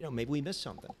 maybe we missed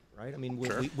something, right? I mean,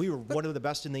 we were one of the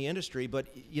best in the industry, but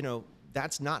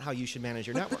That's not how you should manage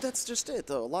your network. But that's just it,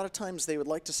 though. A lot of times they would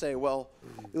like to say, well,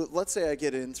 let's say I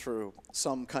get in through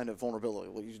some kind of vulnerability.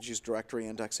 Well, you use directory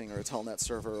indexing or a telnet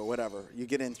server or whatever. You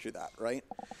get in through that, right?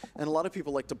 And a lot of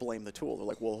people like to blame the tool. They're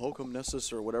like, well, how come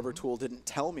Nessus or whatever tool didn't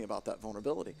tell me about that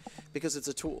vulnerability? Because it's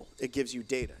a tool. It gives you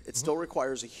data. It still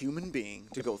requires a human being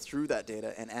to go through that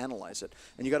data and analyze it.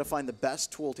 And you got to find the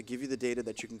best tool to give you the data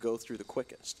that you can go through the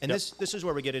quickest. And this is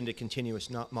where we get into continuous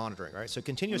monitoring, right? So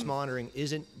continuous monitoring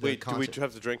isn't the Wait, do we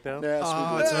have to drink now? Yes,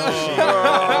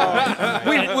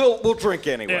 We'll drink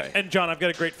anyway. And John, I've got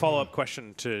a great follow-up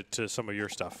question to some of your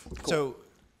stuff. So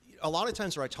a lot of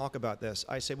times where I talk about this,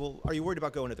 I say, well, are you worried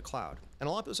about going to the cloud? And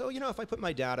a lot of people say, oh, you know, if I put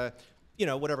my data, you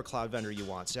know, whatever cloud vendor you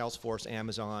want, Salesforce,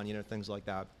 Amazon, you know, things like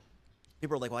that.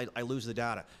 People are like, well, I lose the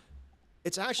data.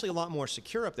 It's actually a lot more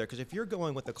secure up there because if you're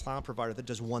going with a cloud provider that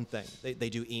does one thing, they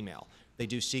do email, they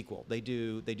do SQL, they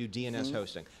do DNS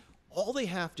hosting. All they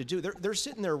have to do, they're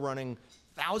sitting there running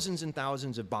thousands and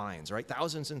thousands of binds, right?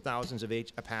 Thousands and thousands of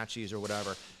Apaches or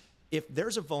whatever. If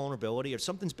there's a vulnerability, if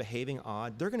something's behaving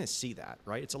odd, they're going to see that,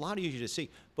 right? It's a lot easier to see.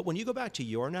 But when you go back to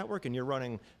your network and you're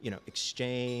running, you know,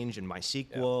 Exchange and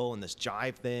MySQL and this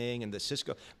Jive thing and the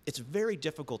Cisco, it's very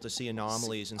difficult to see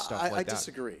anomalies and stuff like that. I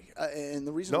disagree. And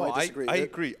the reason why I disagree... I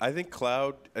agree. I think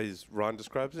cloud, as Ron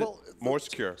describes it, more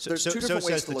secure. There's two different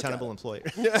ways to look at it. Tenable employee.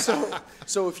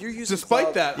 So if you're using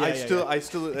Despite cloud, that, I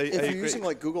still if agree. you're using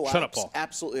like Google Shut up, Apps, Paul.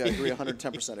 absolutely, I agree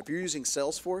 110%. If you're using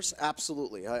Salesforce,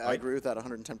 absolutely, I agree with that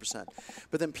 110%.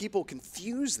 But then people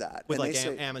confuse that With and like they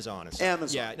say Amazon and stuff.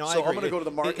 Amazon. Yeah, no, I so agree. I'm going to go to the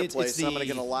marketplace it's and I'm going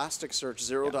to get an Elasticsearch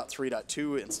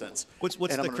 0.3.2 instance. What's and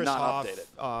the I'm going to Chris not Hoff? update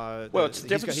it. Well, it's the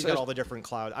difference- He's got all the different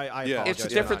cloud. I apologize. It's the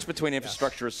for difference that. between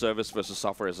infrastructure as service versus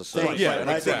software as a service. Yeah,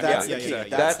 and I think that's the Yeah, key. yeah,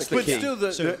 yeah. That's the But key. still,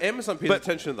 the Amazon pays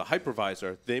attention to the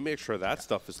hypervisor. They make sure that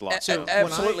stuff is locked down.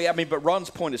 Absolutely. I mean, but Ron's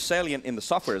point is salient in the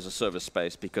software as a service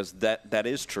space because that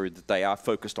is true that they are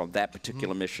focused on that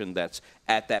particular mission that's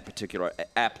at that particular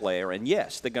app layer. And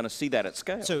yes, they're going to see that at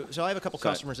scale. So I have a couple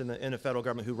customers in the federal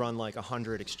government who run like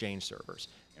 100 Exchange servers,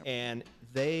 and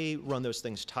they run those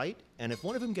things tight. And if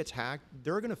one of them gets hacked,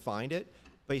 they're going to find it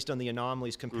based on the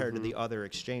anomalies compared to the other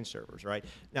Exchange servers, right?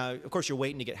 Now, of course, you're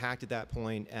waiting to get hacked at that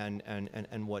point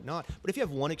and whatnot. But if you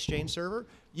have one Exchange server,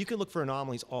 you can look for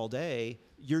anomalies all day.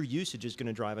 Your usage is going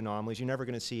to drive anomalies. You're never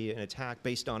going to see an attack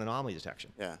based on anomaly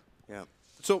detection. Yeah, yeah.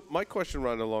 So my question,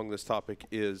 Ron, along this topic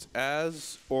is,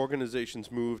 as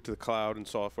organizations move to the cloud and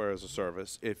software as a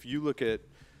service, if you look at,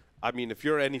 I mean, if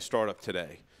you're any startup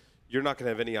today, you're not going to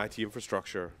have any IT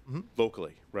infrastructure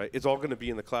locally, right? It's all going to be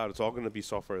in the cloud. It's all going to be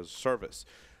software as a service.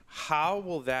 How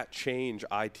will that change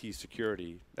IT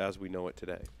security as we know it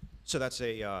today? So that's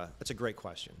a great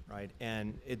question, right?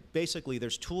 And it basically,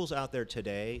 there's tools out there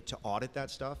today to audit that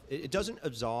stuff. It doesn't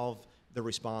absolve the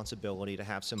responsibility to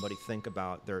have somebody think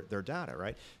about their data,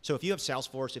 right? So if you have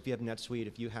Salesforce, if you have NetSuite,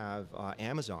 if you have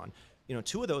Amazon, you know,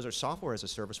 two of those are software as a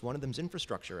service. One of them is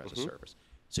infrastructure as a service.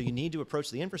 So you need to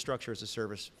approach the infrastructure as a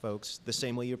service, folks, the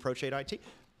same way you approach IT.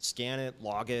 Scan it,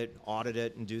 log it, audit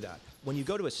it, and do that. When you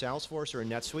go to a Salesforce or a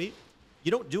NetSuite,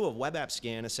 you don't do a web app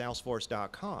scan of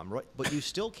Salesforce.com, right? But you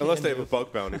still can. Unless they have a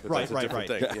bug bounty, but that's a different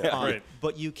thing. Yeah. Right.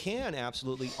 But you can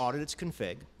absolutely audit its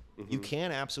config. You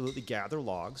can absolutely gather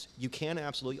logs. You can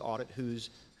absolutely audit who's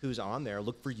on there,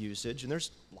 look for usage, and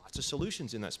there's lots of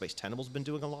solutions in that space. Tenable's been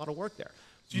doing a lot of work there.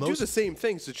 So you do the same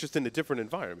things, it's just in a different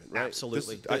environment, right?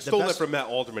 Absolutely. I stole that from Matt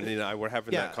Alderman, and I were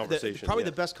having that the conversation.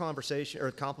 the best conversation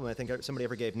or compliment I think somebody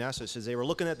ever gave Nessus is they were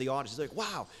looking at the audits. It's like,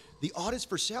 wow, the audits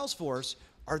for Salesforce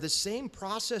are the same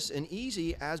process and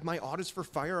easy as my audits for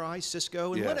FireEye,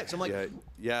 Cisco, and Linux. I'm like,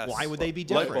 why would they be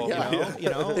different? You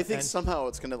know? They think somehow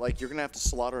it's going to, like, you're going to have to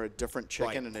slauter a different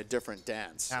chicken and a different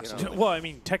dance. Absolutely. You know? Well, I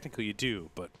mean, technically you do,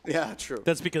 but Yeah, true.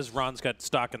 that's because Ron's got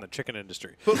stock in the chicken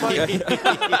industry. But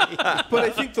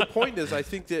I think the point is, I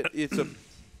think that it's a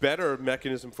better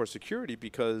mechanism for security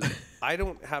because I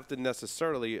don't have to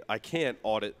necessarily, I can't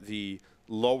audit the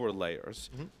lower layers.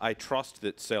 I trust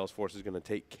that Salesforce is going to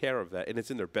take care of that, and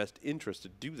it's in their best interest to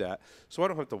do that. So I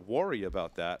don't have to worry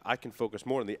about that. I can focus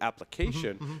more on the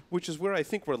application, which is where I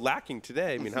think we're lacking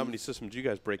today. I mean, how many systems do you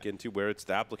guys break into where it's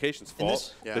the application's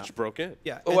fault that you broke in?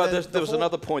 Yeah. Well, there was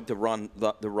another point that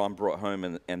Ron brought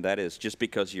home, and that is just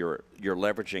because you're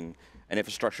leveraging an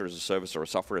infrastructure as a service or a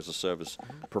software as a service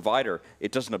provider,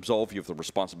 it doesn't absolve you of the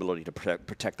responsibility to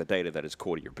protect the data that is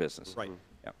core to your business. Right.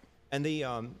 Yeah. And the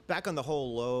back on the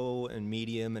whole low and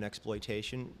medium and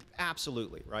exploitation,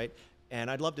 absolutely, right? And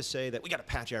I'd love to say that we got to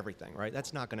patch everything, right?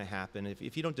 That's not going to happen.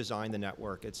 If you don't design the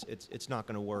network, it's not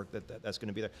going to work. That's going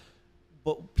to be there.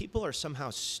 But people are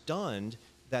somehow stunned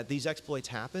that these exploits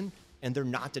happen and they're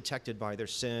not detected by their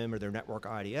SIM or their network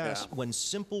IDS, when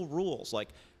simple rules like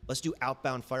let's do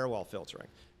outbound firewall filtering.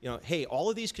 Hey, all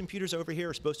of these computers over here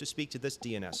are supposed to speak to this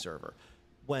DNS server.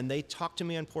 When they talk to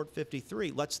me on port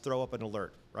 53, let's throw up an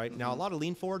alert, right? Now, a lot of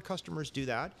lean forward customers do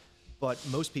that, but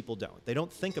most people don't. They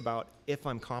don't think about if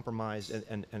I'm compromised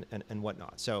and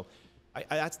whatnot. So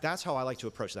that's how I like to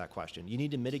approach that question. You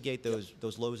need to mitigate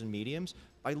those lows and mediums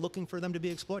by looking for them to be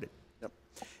exploited. Yep.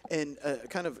 And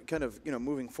kind of,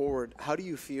 moving forward, how do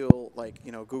you feel like,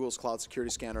 Google's Cloud Security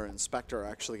Scanner and Inspector are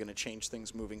actually going to change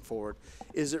things moving forward?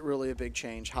 Is it really a big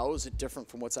change? How is it different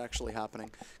from what's actually happening?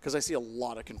 Because I see a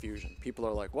lot of confusion. People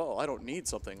are like, well, I don't need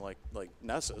something like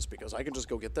Nessus because I can just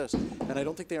go get this. And I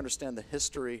don't think they understand the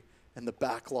history and the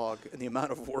backlog and the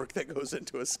amount of work that goes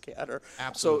into a scanner.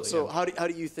 Absolutely. So how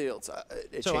do you feel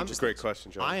it changes? Great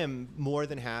question, John. I am more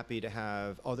than happy to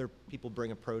have other people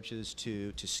bring approaches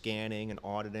to scanning and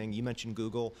auditing. You mentioned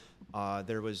Google.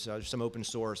 There was some open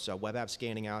source web app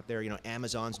scanning out there.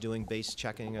 Amazon's doing base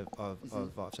checking of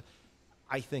so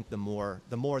I think the more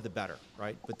the better,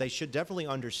 right? But they should definitely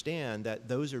understand that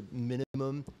those are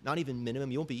minimum, not even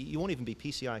minimum. You won't even be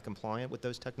PCI compliant with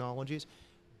those technologies,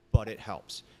 but it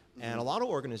helps. And a lot of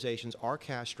organizations are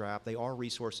cash-strapped. They are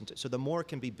resource-intensive. So the more it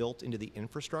can be built into the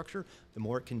infrastructure, the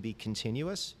more it can be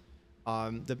continuous.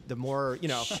 The more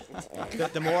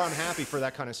the more I'm happy for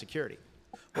that kind of security.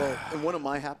 Well, and one of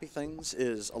my happy things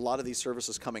is a lot of these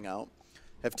services coming out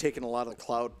have taken a lot of the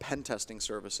cloud pen testing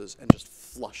services and just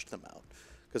flushed them out.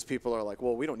 Because people are like,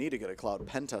 well, we don't need to get a cloud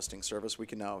pen testing service. We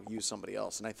can now use somebody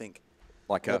else. And I think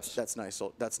that's nice.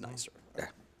 So that's nicer. Yeah.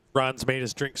 Ron's made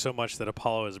us drink so much that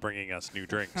Apollo is bringing us new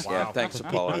drinks. Wow. Yeah, thanks,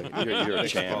 Apollo. You're a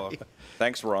champ.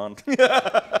 Thanks, Ron.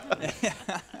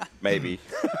 Maybe.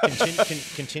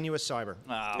 Continuous cyber.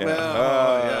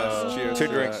 Yes. Cheers. 2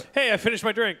 drinks. Hey, I finished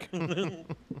my drink.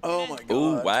 Oh, my God.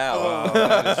 Ooh, wow.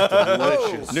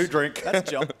 Delicious. New drink. That's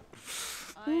a jump.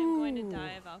 I am going to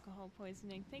die of alcohol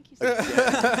poisoning. Thank you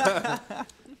so much.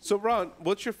 So, Ron,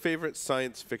 what's your favorite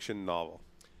science fiction novel?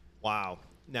 Wow.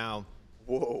 Now,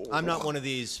 Whoa. I'm not one of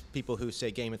these people who say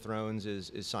Game of Thrones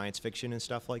is science fiction and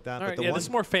stuff like that. All but right, the yeah, one, this is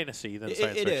more fantasy than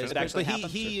science it fiction. is. It actually But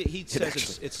happens. he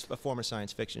says it's a form of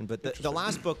science fiction. But the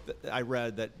last book that I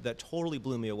read that totally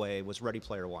blew me away was Ready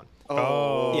Player One.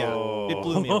 Oh. Yeah, it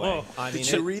blew me away. I mean,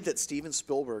 Did you read that Steven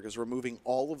Spielberg is removing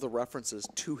all of the references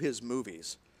to his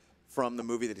movies from the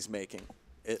movie that he's making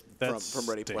from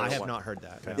Ready Player I One? have not heard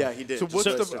that. no. Yeah, he did. So what's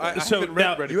Just the? yesterday. I So haven't now-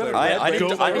 read Ready You Player haven't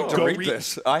One. I need to Go read read-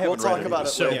 this. I We'll haven't talk read about it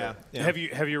So later. Yeah.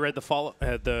 have you read the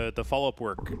follow-up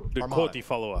work? The Armada. quote, the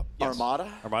follow-up.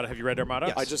 Armada? Armada. Have you read Armada?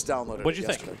 Yes. I just downloaded What'd it you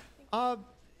yesterday. think?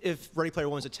 If Ready Player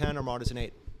One's a 10, Armada's an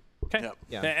 8. Okay. Yep.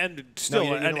 Yeah. And still,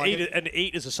 you didn't like it? an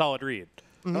 8 is a solid read.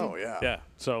 Oh, yeah. Yeah.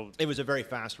 So It was a very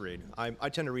fast read. I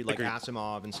tend to read like Agreed.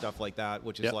 Asimov and stuff like that,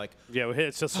 which is Yep. like yeah,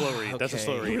 it's a slow read. That's a Okay.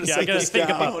 slow We're read. gonna Yeah, I take gotta this think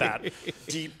down. about that.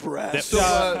 Deep breath.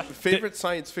 So, favorite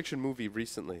science fiction movie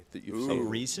recently that you've seen?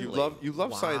 recently? You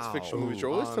love science Wow. fiction movies. You're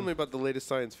always telling me about the latest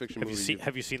science fiction Have you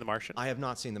movie. seen The Martian? I have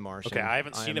not seen The Martian. Okay, I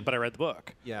haven't seen it, but I read the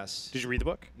book. Yes. Did you read the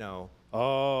book? No.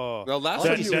 Oh. Well, last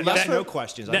That- time you that- last No time-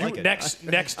 questions. I Ne- like it.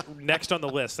 next on the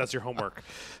list. That's your homework.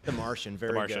 The Martian,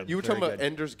 very Martian. good. You were very talking about good.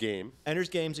 Ender's Game. Ender's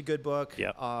Game's a good book.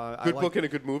 Yep. I Good like book it. and a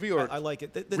good movie, or I like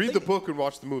it. read the book and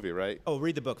watch the movie, right? Oh,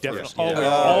 read the book Definitely. first.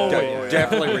 Always.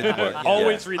 Definitely read the book.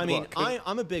 Always read the I mean, book.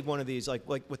 I'm a big one of these, like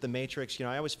with the Matrix.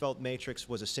 I always felt Matrix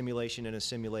was a simulation in a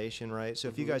simulation, right? So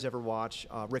if you guys ever watch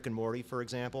Rick and Morty, for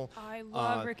example, I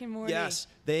love Rick and Morty. Yes,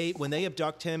 when they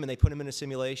abduct him and they put him in a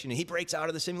simulation and he breaks out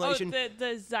of the Oh, simulation.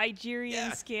 the Zygerian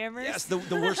scammers. Yes, the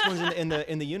worst ones in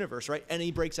the universe, right? And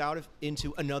he breaks out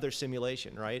into another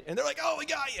simulation, right? And they're like, "Oh, we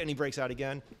got you!" And he breaks out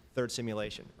again, third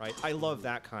simulation, right? I love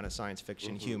that kind of science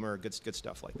fiction humor, good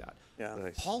stuff like that. Yeah.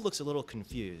 Nice. Paul looks a little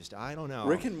confused. I don't know.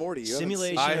 Rick and Morty, you haven't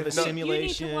Simulation seen- of a I- no.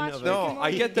 simulation You need to watch of Rick a. and No, I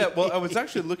Morty. get that. Well, I was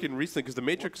actually looking recently because The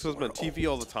Matrix was on TV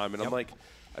all the time, and I'm like,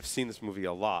 I've seen this movie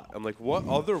a lot. I'm like, what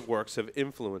other works have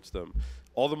influenced them?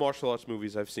 All the martial arts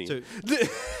movies I've seen. So-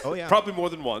 oh yeah. Probably more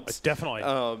than once. Definitely.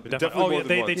 Definitely Oh, more yeah, than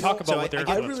they once. talk about So what their I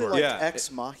I influence really were. liked Yeah.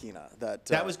 Ex Machina.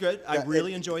 That was good. I that-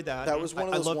 really enjoyed that. That was one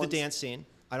of I those love ones the dance scene.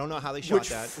 I don't know how they shot which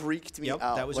that. freaked me Yep,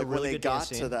 out. that was a like really when they good got dance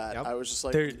to scene. that, Yep. I was just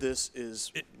like, There- this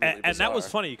is really And that was bizarre.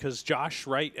 funny because Josh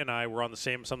Wright and I were on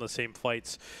some of the same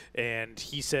flights, and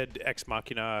he said Ex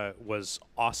Machina was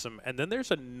awesome. And then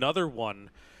there's another one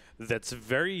that's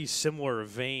very similar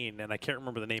vein, and I can't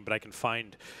remember the name, but I can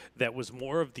find, that was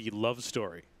more of the love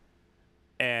story.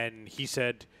 And he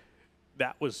said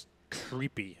that was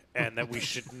creepy and that we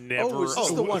should never. Oh, is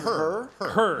this the one? Her?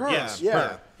 Her, yes.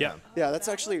 Yeah. Yeah. Yeah, that's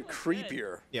actually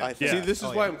creepier. Yeah. I think. See, this is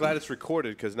why I'm glad it's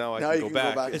recorded, because now I Now can you go can go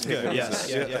back. back It's and good. take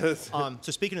Yes. notes. Yeah.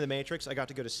 So speaking of the Matrix, I got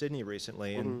to go to Sydney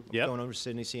recently and Yep. going over to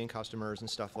Sydney, seeing customers and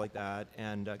stuff like that,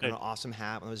 and got an awesome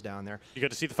hat when I was down there. You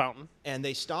got to see the fountain. And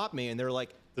they stopped me and they're like,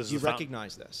 This is "Do you the fountain.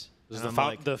 recognize this?" This is And the I'm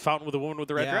fountain, like, the fountain with the woman with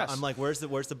the red yeah. dress. I'm like, "Where's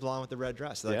the blonde with the red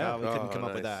dress?" They're like, Yeah. "Oh, we couldn't Oh, come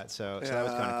up with nice. that." So that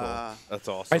was kind of cool. That's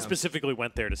awesome. I specifically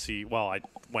went there to see. Well, I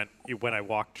went when I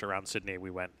walked around Sydney. We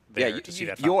went there Yeah, to see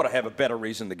that. you ought to have a better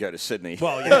reason to go to Sydney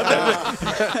Well, yeah.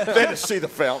 than to see the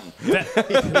fountain.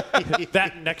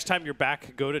 That next time you're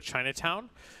back, go to Chinatown,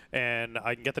 and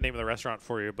I can get the name of the restaurant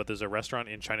for you. But there's a restaurant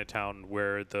in Chinatown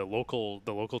where the local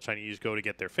Chinese go to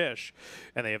get their fish,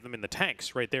 and they have them in the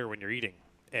tanks right there when you're eating,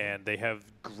 and they have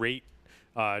great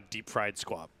deep fried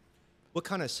squab. What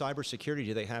kind of cybersecurity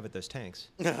do they have at those tanks?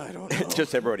 I don't know.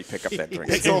 Just everybody pick up that drink.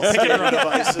 It's all security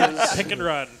devices. Pick and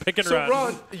run, pick and So, run.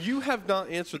 Ron, you have not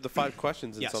answered the 5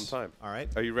 questions in Yes. some time. All right.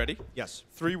 Are you ready? Yes.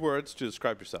 3 words to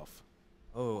describe yourself.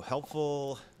 Oh,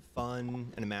 helpful,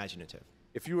 fun, and imaginative.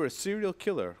 If you were a serial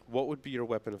killer, what would be your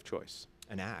weapon of choice?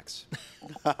 An axe.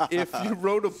 If you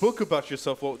wrote a book about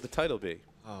yourself, what would the title be?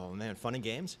 Oh man, fun and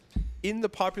games. In the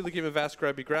popular game of Ask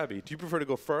Grabby Grabby, do you prefer to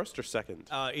go first or second?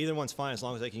 Either one's fine as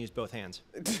long as I can use both hands.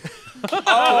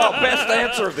 Oh, best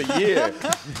answer of the year.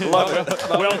 Love it.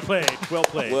 Well played, well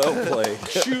played. Well played.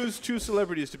 Choose 2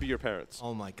 celebrities to be your parents.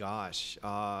 Oh my gosh.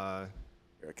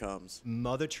 Here it comes.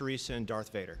 Mother Teresa and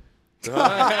Darth Vader.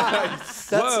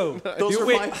 Whoa! Those are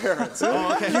my parents.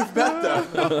 You've met them.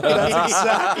 That's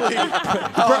exactly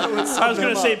how I would I was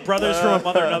going to say up. brothers from a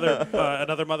mother,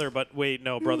 another mother, but wait,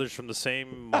 no, brothers from the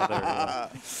same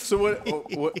mother. So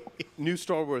what new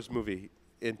Star Wars movie?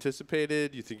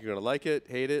 Anticipated? You think you're going to like it,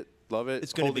 hate it, love it?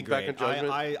 It's going to be Holding great. back on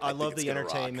judgment? I love it's the gonna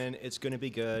rock. entertainment. It's going to be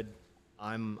good.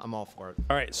 I'm all for it.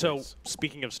 All right, so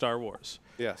speaking of Star Wars,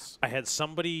 Yes. I had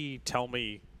somebody tell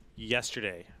me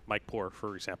yesterday, Mike Poor,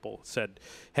 for example, said,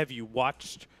 "Have you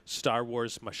watched Star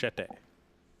Wars Machete?"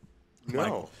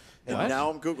 No. And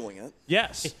now I'm Googling it.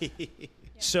 Yes.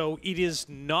 So it is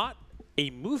not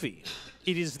a movie.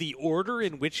 It is the order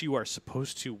in which you are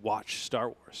supposed to watch Star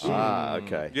Wars. Ah,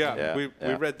 okay. Yeah, we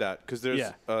read that because there's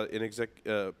Yeah.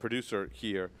 an producer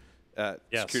here at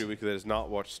Yes. Security Week that has not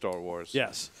watched Star Wars.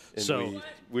 Yes. And So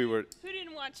we were. Who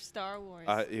didn't watch Star Wars?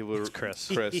 It's Chris.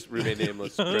 Chris, remain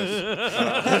nameless. Chris.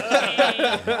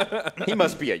 He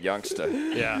must be a youngster.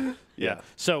 Yeah. Yeah.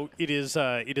 So it is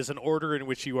an order in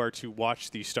which you are to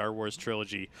watch the Star Wars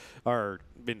trilogy, or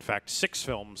in fact 6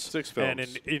 films. 6 And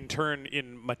films. in turn,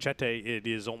 in Machete, it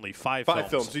is only 5 5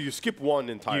 films. So you skip one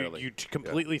entirely. You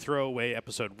completely throw away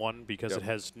episode 1 because it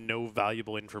has no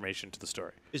valuable information to the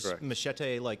story. Is Correct.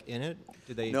 Machete like in it?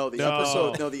 Did they? No, the No.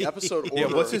 episode. No, the episode order.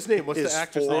 Yeah, what's his name? What's the is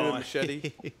actor's 4. name in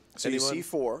Machete? So you see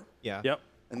 4, Yeah. Yep.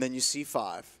 and then you see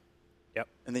 5, Yep.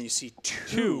 and then you see 2,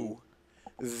 Two,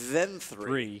 then 3,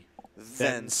 3,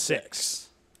 then 6.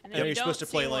 And Yeah, then you're you supposed to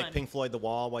don't play see like one. Pink Floyd The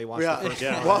Wall while you watch Yeah. the first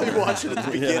Yeah. While you watch it at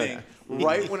the beginning,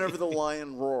 right whenever the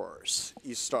lion roars,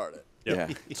 you start it. Yep.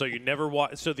 Yeah. So you never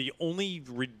watch. So the only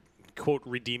quote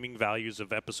redeeming values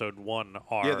of episode 1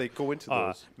 are Yeah, they go into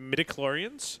those.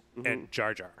 midichlorians and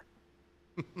Jar Jar.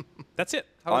 That's it.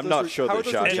 How are I'm those not re- sure how that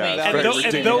are Jar those Jar redeeming is And, very values?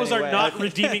 and redeeming those are anyway. not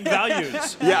redeeming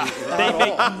values. Yeah. They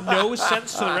make no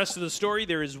sense to the rest of the story.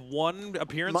 There is one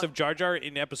appearance of Jar Jar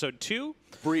in episode 2,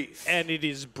 Brief. and it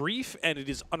is brief and it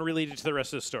is unrelated to the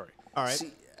rest of the story. All right.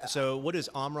 See, So what does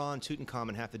Amron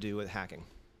Tutankhamun have to do with hacking?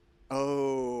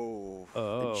 Oh.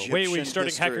 Wait, we Egyptian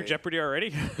starting Hacker history. Jeopardy already?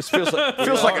 This feels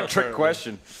like a trick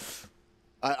question.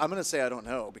 I'm going to say I don't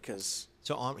know because,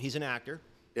 So he's an actor.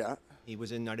 yeah. He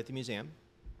was in Night at the Museum.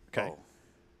 Okay. Oh.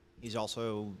 He's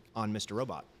also on Mr.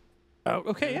 Robot. Oh,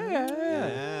 okay.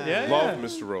 Yeah. Love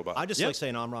Mr. Robot. I just like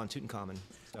saying Amron Tutankhamun.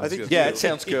 So I think Yeah, it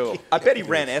sounds cool. I bet he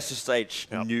ran SSH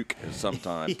nuke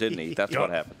sometime, didn't he? That's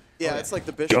what happened. Yeah, it's like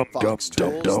the Bishop Fox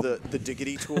tools, the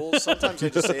Diggity tools. Sometimes I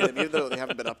just say them, even though they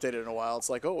haven't been updated in a while. It's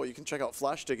like, oh, well, you can check out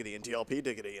Flash Diggity and DLP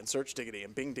Diggity and Search Diggity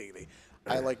and Bing Diggity.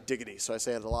 I like Diggity, so I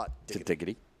say it a lot. Diggity.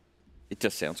 Diggity. It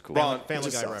just sounds cool. Ron, Family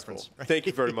just Guy sounds reference. cool. thank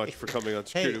you very much for coming on Hey,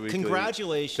 Security Weekly.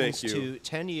 congratulations Thank you. to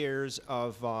 10 years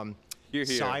of Here,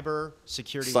 here. cyber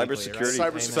security. Cybersecurity.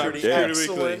 Cybersecurity, Yeah.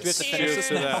 excellent. Cheers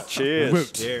to that.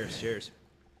 Cheers. Cheers, cheers.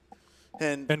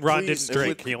 And Ron please, didn't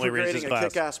drink. with He only raised his creating glass. a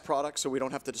kick-ass product so we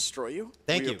don't have to destroy you.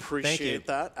 Thank we you. appreciate Thank you.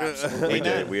 that. Absolutely. We do.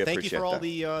 Amen. We Thank you appreciate for all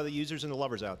that. the users and the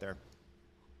lovers out there.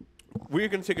 We're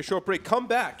going to take a short break, come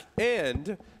back,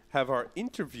 and have our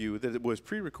interview that was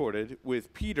pre-recorded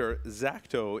with Peter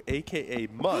Zacto, a.k.a.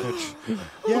 Mudge.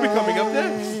 Who'll be coming up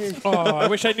next. Oh, I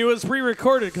wish I knew it was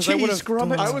pre-recorded because I would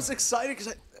have. I was excited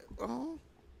because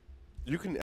You can